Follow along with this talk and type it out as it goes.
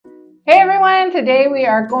Hey everyone, today we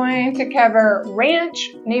are going to cover ranch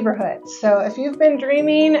neighborhoods. So if you've been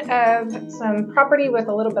dreaming of some property with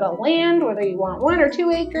a little bit of land, whether you want 1 or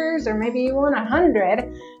 2 acres or maybe you want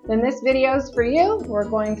 100, then this video is for you. We're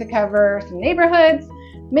going to cover some neighborhoods,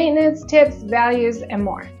 maintenance, tips, values, and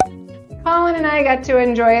more. Colin and I got to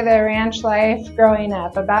enjoy the ranch life growing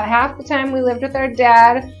up. About half the time we lived with our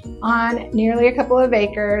dad on nearly a couple of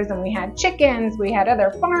acres, and we had chickens, we had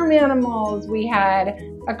other farm animals, we had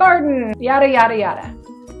a garden, yada, yada, yada.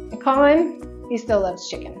 And Colin, he still loves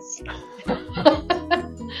chickens.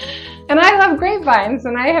 And I love grapevines,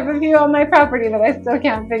 and I have a few on my property that I still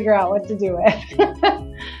can't figure out what to do with.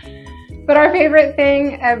 But our favorite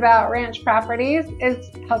thing about ranch properties is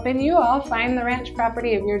helping you all find the ranch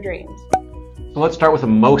property of your dreams. So let's start with the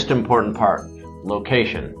most important part,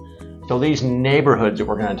 location. So these neighborhoods that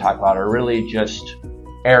we're going to talk about are really just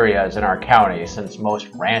areas in our county, since most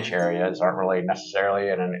ranch areas aren't really necessarily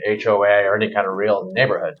in an HOA or any kind of real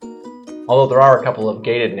neighborhood. Although there are a couple of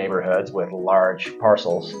gated neighborhoods with large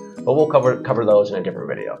parcels, but we'll cover those in a different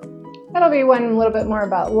video. That'll be one a little bit more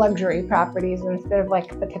about luxury properties instead of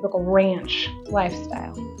like the typical ranch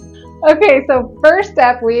lifestyle. Okay, so first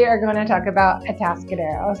up we are going to talk about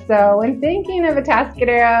Atascadero. So when thinking of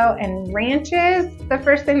Atascadero and ranches, the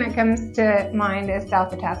first thing that comes to mind is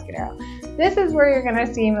South Atascadero. This is where you're going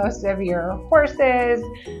to see most of your horses,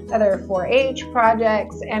 other 4-H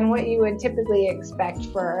projects, and what you would typically expect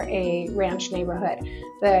for a ranch neighborhood.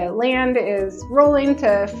 The land is rolling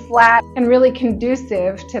to flat and really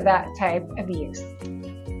conducive to that type of use.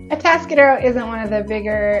 Atascadero isn't one of the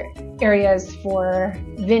bigger areas for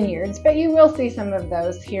vineyards, but you will see some of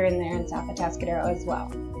those here and there in South Atascadero as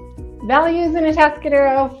well. Values in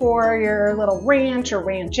Atascadero for your little ranch or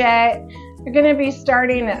ranchette, you're going to be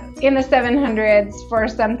starting in the 700s for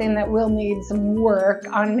something that will need some work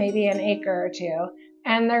on maybe an acre or 2.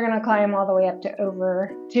 And they're going to climb all the way up to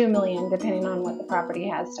over 2 million depending on what the property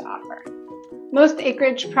has to offer. Most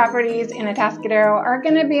acreage properties in Atascadero are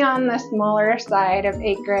going to be on the smaller side of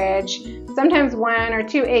acreage, sometimes 1 or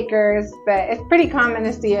 2 acres, but it's pretty common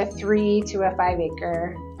to see a 3 to a 5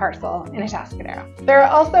 acre parcel in Atascadero. There are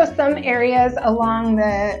also some areas along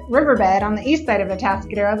the riverbed on the east side of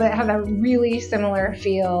Atascadero that have a really similar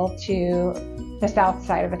feel to the south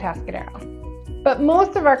side of Atascadero. But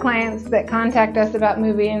most of our clients that contact us about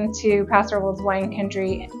moving to Paso Robles wine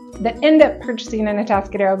country that end up purchasing in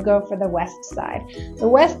Atascadero go for the west side. The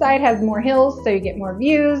west side has more hills, so you get more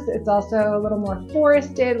views. It's also a little more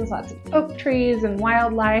forested with lots of oak trees and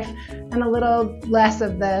wildlife and a little less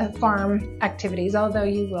of the farm activities, although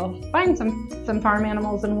you will find some farm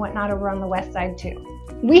animals and whatnot over on the west side too.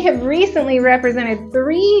 We have recently represented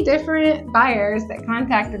 3 different buyers that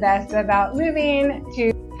contacted us about moving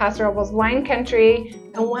to Paso Robles wine country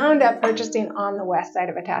and wound up purchasing on the west side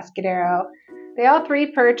of Atascadero. They all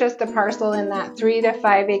 3 purchased a parcel in that 3 to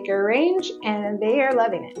 5 acre range, and they are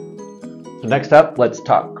loving it. So next up, let's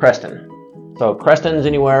talk Creston. So Creston's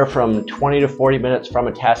anywhere from 20 to 40 minutes from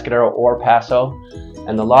Atascadero or Paso,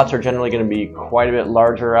 and the lots are generally going to be quite a bit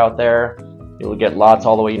larger out there. You'll get lots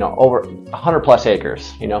all the way, over 100 plus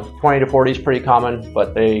acres. 20 to 40 is pretty common,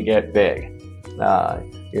 but they get big.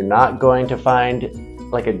 You're not going to find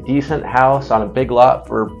like a decent house on a big lot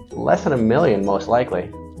for less than $1 million, most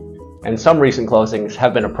likely. And some recent closings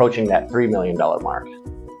have been approaching that $3 million mark.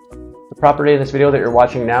 The property in this video that you're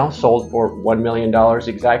watching now sold for $1 million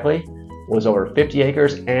exactly, was over 50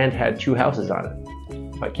 acres, and had 2 houses on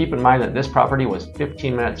it. But keep in mind that this property was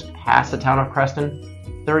 15 minutes past the town of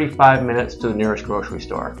Creston, 35 minutes to the nearest grocery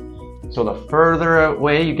store. So the further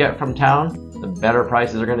away you get from town, the better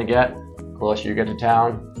prices are going to get. The closer you get to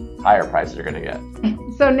town, higher prices are going to get.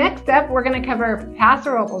 So next up, we're going to cover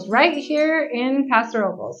Paso Robles, right here in Paso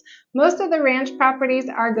Robles. Most of the ranch properties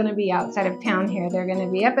are going to be outside of town here. They're going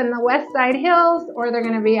to be up in the west side hills, or they're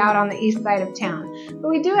going to be out on the east side of town. But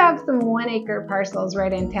we do have some 1 acre parcels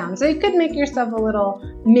right in town, so you could make yourself a little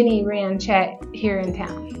mini ranchette here in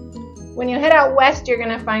town. When you head out west, you're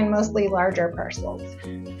going to find mostly larger parcels.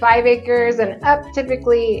 5 acres and up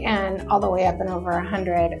typically, and all the way up and over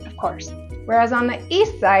 100, of course. Whereas on the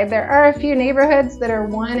east side, there are a few neighborhoods that are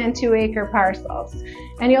 1 and 2 acre parcels.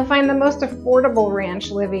 And you'll find the most affordable ranch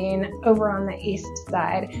living over on the east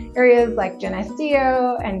side. Areas like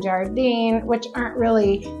Geneseo and Jardine, which aren't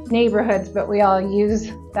really neighborhoods, but we all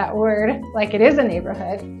use that word like it is a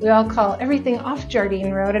neighborhood. We all call everything off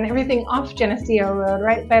Jardine Road and everything off Geneseo Road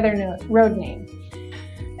right by their road name.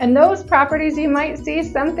 And those properties, you might see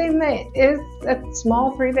something that is a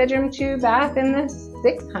small 3-bedroom, 2-bath in the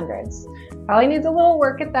 600s. Probably needs a little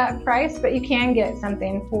work at that price, but you can get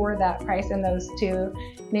something for that price in those two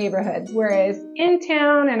neighborhoods. Whereas in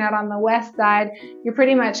town and out on the west side, you're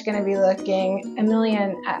pretty much going to be looking $1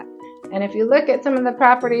 million up. And if you look at some of the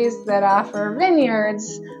properties that offer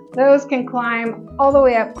vineyards, those can climb all the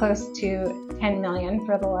way up close to $10 million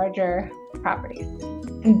for the larger properties.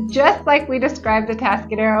 And just like we described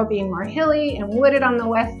Atascadero being more hilly and wooded on the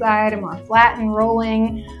west side and more flat and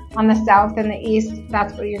rolling on the south and the east,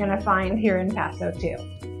 that's what you're going to find here in Paso too.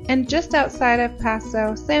 And just outside of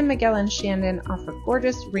Paso, San Miguel and Shandon offer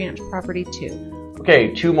gorgeous ranch property too.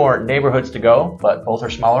 Okay, 2 more neighborhoods to go, but both are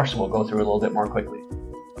smaller, so we'll go through a little bit more quickly.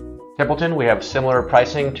 Templeton, we have similar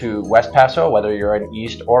pricing to West Paso, whether you're in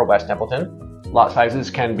East or West Templeton. Lot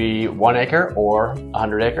sizes can be 1 acre or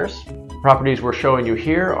 100 acres. Properties we're showing you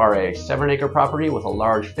here are a 7-acre property with a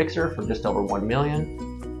large fixer for just over $1 million,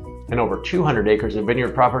 and over 200 acres of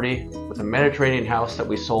vineyard property with a Mediterranean house that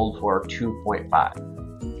we sold for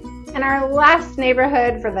 $2.5. And our last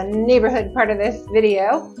neighborhood for the neighborhood part of this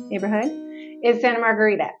video, is Santa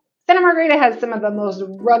Margarita. Santa Margarita has some of the most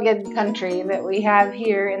rugged country that we have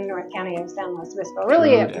here in North County of San Luis Obispo,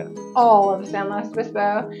 really all of San Luis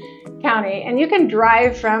Obispo County. And you can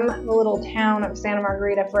drive from the little town of Santa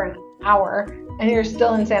Margarita for an hour and you're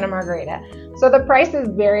still in Santa Margarita. So the prices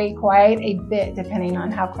vary quite a bit depending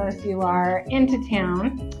on how close you are into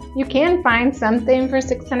town. You can find something for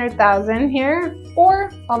 $600,000 here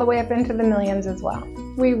or all the way up into the millions as well.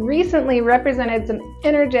 We recently represented some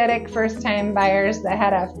energetic first-time buyers that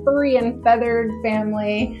had a furry and feathered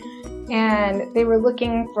family, and they were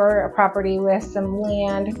looking for a property with some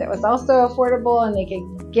land that was also affordable and they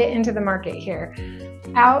could get into the market here.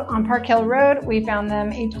 Out on Park Hill Road, we found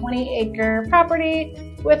them a 20-acre property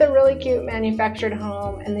with a really cute manufactured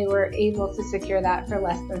home, and they were able to secure that for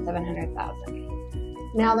less than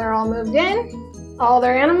 $700,000. Now they're all moved in, all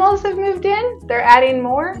their animals have moved in, they're adding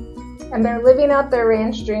more, and they're living out their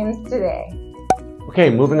ranch dreams today. Okay,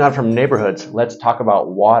 moving on from neighborhoods, let's talk about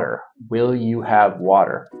water. Will you have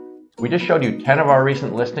water? We just showed you 10 of our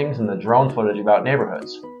recent listings and the drone footage about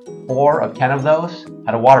neighborhoods. 4 of 10 of those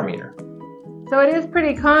had a water meter. So it is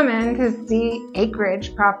pretty common to see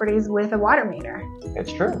acreage properties with a water meter.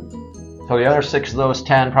 It's true. So the other 6 of those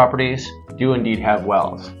 10 properties do indeed have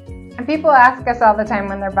wells. And people ask us all the time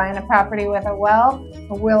when they're buying a property with a well,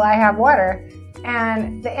 will I have water?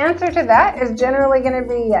 And the answer to that is generally going to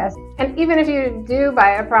be yes. And even if you do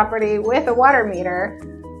buy a property with a water meter,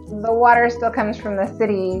 the water still comes from the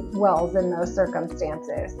city wells in those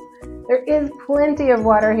circumstances. There is plenty of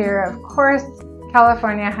water here. Of course,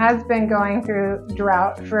 California has been going through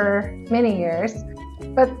drought for many years,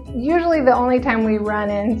 but usually the only time we run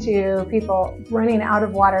into people running out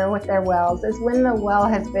of water with their wells is when the well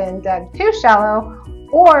has been dug too shallow,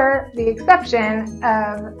 or the exception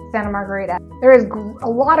of Santa Margarita. There is a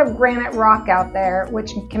lot of granite rock out there,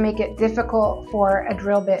 which can make it difficult for a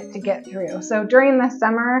drill bit to get through. So during the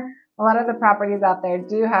summer, a lot of the properties out there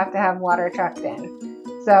do have to have water trucked in.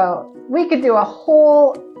 So we could do a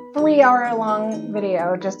whole 3-hour-long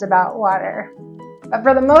video just about water. But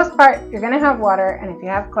for the most part, you're going to have water, and if you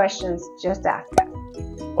have questions, just ask us.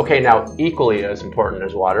 Okay, now equally as important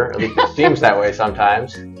as water, at least it seems that way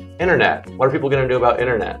sometimes, internet. What are people going to do about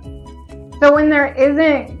internet? So when there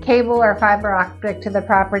isn't cable or fiber optic to the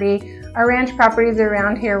property, our ranch properties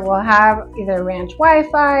around here will have either ranch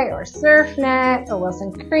Wi-Fi or SurfNet or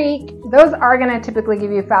Wilson Creek. Those are going to typically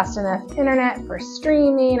give you fast enough internet for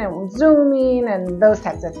streaming and zooming and those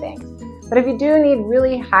types of things. But if you do need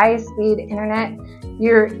really high-speed internet,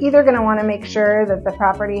 you're either going to want to make sure that the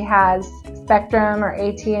property has Spectrum or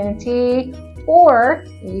AT&T, or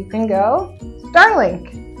you can go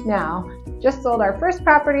Starlink now. Just sold our first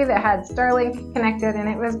property that had Starlink connected, and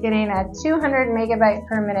it was getting a 200 megabyte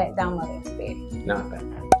per minute downloading speed. Not bad.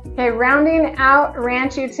 Okay, rounding out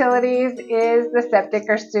ranch utilities is the septic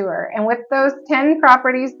or sewer. And with those 10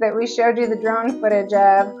 properties that we showed you the drone footage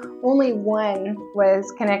of, only one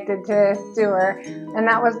was connected to sewer, and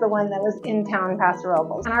that was the one that was in town, Paso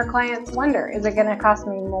Robles. And our clients wonder, is it going to cost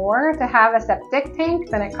me more to have a septic tank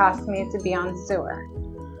than it costs me to be on sewer?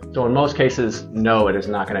 So in most cases, no, it is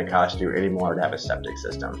not going to cost you any more to have a septic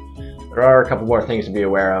system. There are a couple more things to be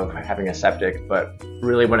aware of having a septic, but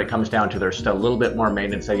really when it comes down to, there's still a little bit more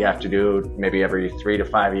maintenance that you have to do, maybe every 3 to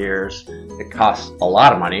 5 years. It costs a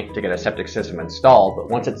lot of money to get a septic system installed, but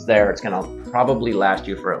once it's there, it's going to probably last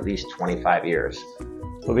you for at least 25 years.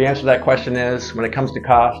 So the answer to that question is, when it comes to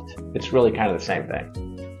cost, it's really kind of the same thing.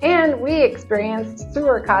 And we experienced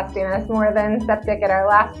sewer costing us more than septic at our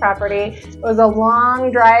last property. It was a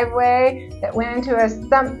long driveway that went into a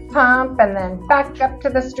sump pump and then backed up to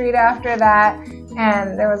the street after that.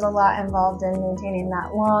 And there was a lot involved in maintaining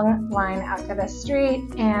that long line out to the street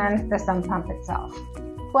and the sump pump itself.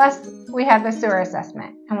 Plus, we had the sewer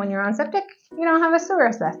assessment. And when you're on septic, you don't have a sewer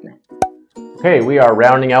assessment. Okay, we are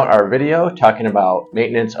rounding out our video talking about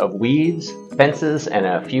maintenance of weeds, fences, and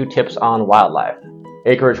a few tips on wildlife.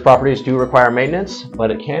 Acreage properties do require maintenance,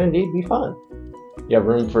 but it can indeed be fun. You have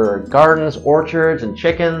room for gardens, orchards, and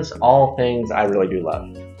chickens, all things I really do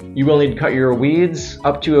love. You will need to cut your weeds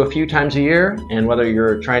up to a few times a year, and whether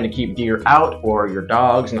you're trying to keep deer out or your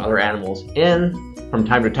dogs and other animals in, from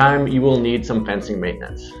time to time you will need some fencing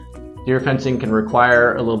maintenance. Deer fencing can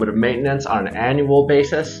require a little bit of maintenance on an annual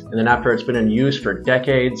basis, and then after it's been in use for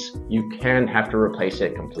decades, you can have to replace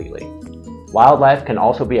it completely. Wildlife can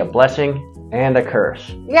also be a blessing and a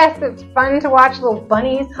curse. Yes, it's fun to watch little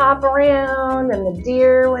bunnies hop around and the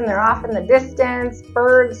deer when they're off in the distance,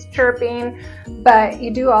 birds chirping, but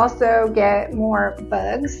you do also get more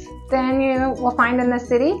bugs than you will find in the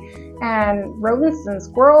city, and rodents and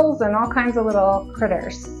squirrels and all kinds of little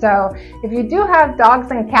critters. So if you do have dogs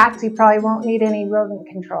and cats, you probably won't need any rodent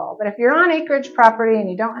control. But if you're on acreage property and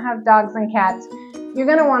you don't have dogs and cats, you're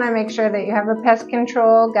going to want to make sure that you have a pest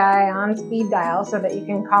control guy on speed dial so that you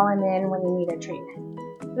can call him in when you need a treatment.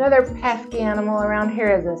 Another pesky animal around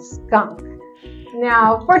here is a skunk.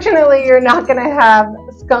 Now, fortunately, you're not going to have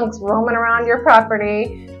skunks roaming around your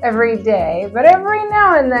property every day, but every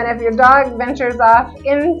now and then, if your dog ventures off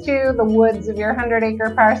into the woods of your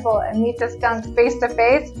 100-acre parcel and meets a skunk face to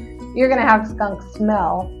face, you're going to have skunk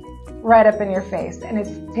smell right up in your face, and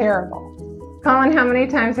it's terrible. Colin, how many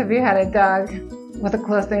times have you had a dog with a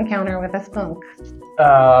close encounter with a skunk?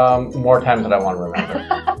 More times than I want to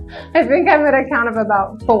remember. I think I'm at a count of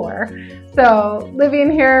about 4. So living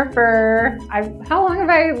here for, how long have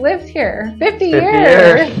I lived here? 50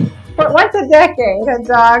 years. For once a decade, a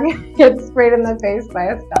dog gets sprayed in the face by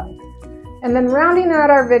a skunk. And then rounding out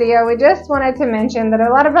our video, we just wanted to mention that a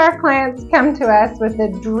lot of our clients come to us with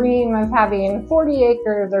the dream of having 40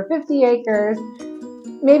 acres or 50 acres,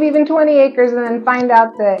 maybe even 20 acres, and then find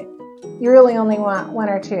out that you really only want 1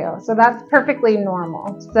 or 2. So that's perfectly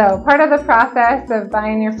normal. So part of the process of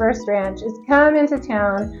buying your first ranch is come into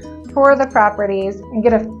town, tour the properties, and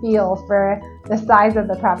get a feel for the size of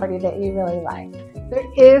the property that you really like. There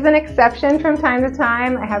is an exception from time to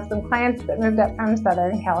time. I have some clients that moved up from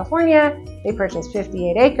Southern California. They purchased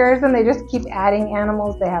 58 acres and they just keep adding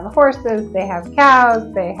animals. They have horses, they have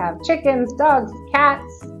cows, they have chickens, dogs,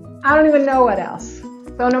 cats. I don't even know what else.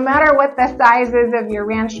 So no matter what the size is of your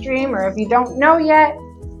ranch dream, or if you don't know yet,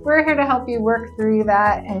 we're here to help you work through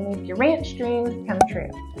that and make your ranch dreams come true.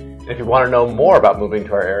 If you want to know more about moving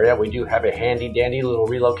to our area, we do have a handy dandy little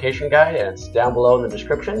relocation guide, and it's down below in the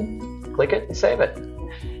description. Click it and save it.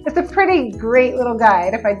 It's a pretty great little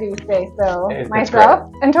guide, if I do say so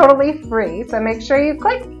myself, and totally free. So make sure you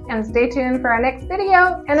click and stay tuned for our next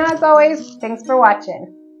video. And as always, thanks for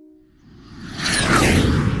watching.